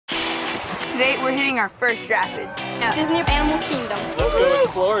Today we're hitting our first rapids. Yeah. Disney Animal Kingdom. Let's go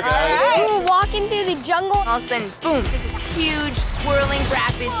explore, guys. Right. Ooh, walking through the jungle. All of a sudden, boom, there's this huge swirling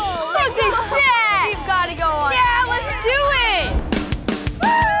rapids. Whoa, look at that! We've got to go on. Yeah, let's do it!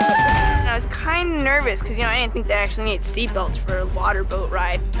 And I was kind of nervous because, I didn't think they actually need seatbelts for a water boat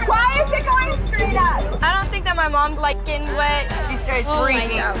ride. Why is it going straight up? I don't think that my mom likes getting wet. She started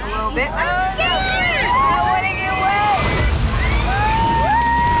freaking out a little bit. I'm scared! I don't want to get wet.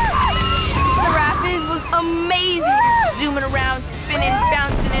 The rapids was amazing. Zooming around, spinning,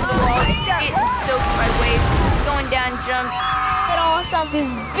 bouncing into walls, getting soaked by waves, going down jumps. It all of a sudden, this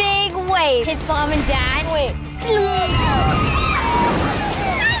big wave hits Mom and Dad. Wait.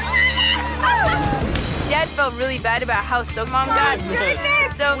 Dad felt really bad about how soaked Mom got.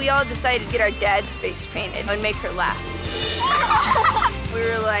 Goodness! So we all decided to get our dad's face painted and make her laugh. We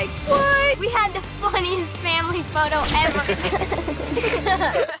were like, what? We had the funniest family photo ever.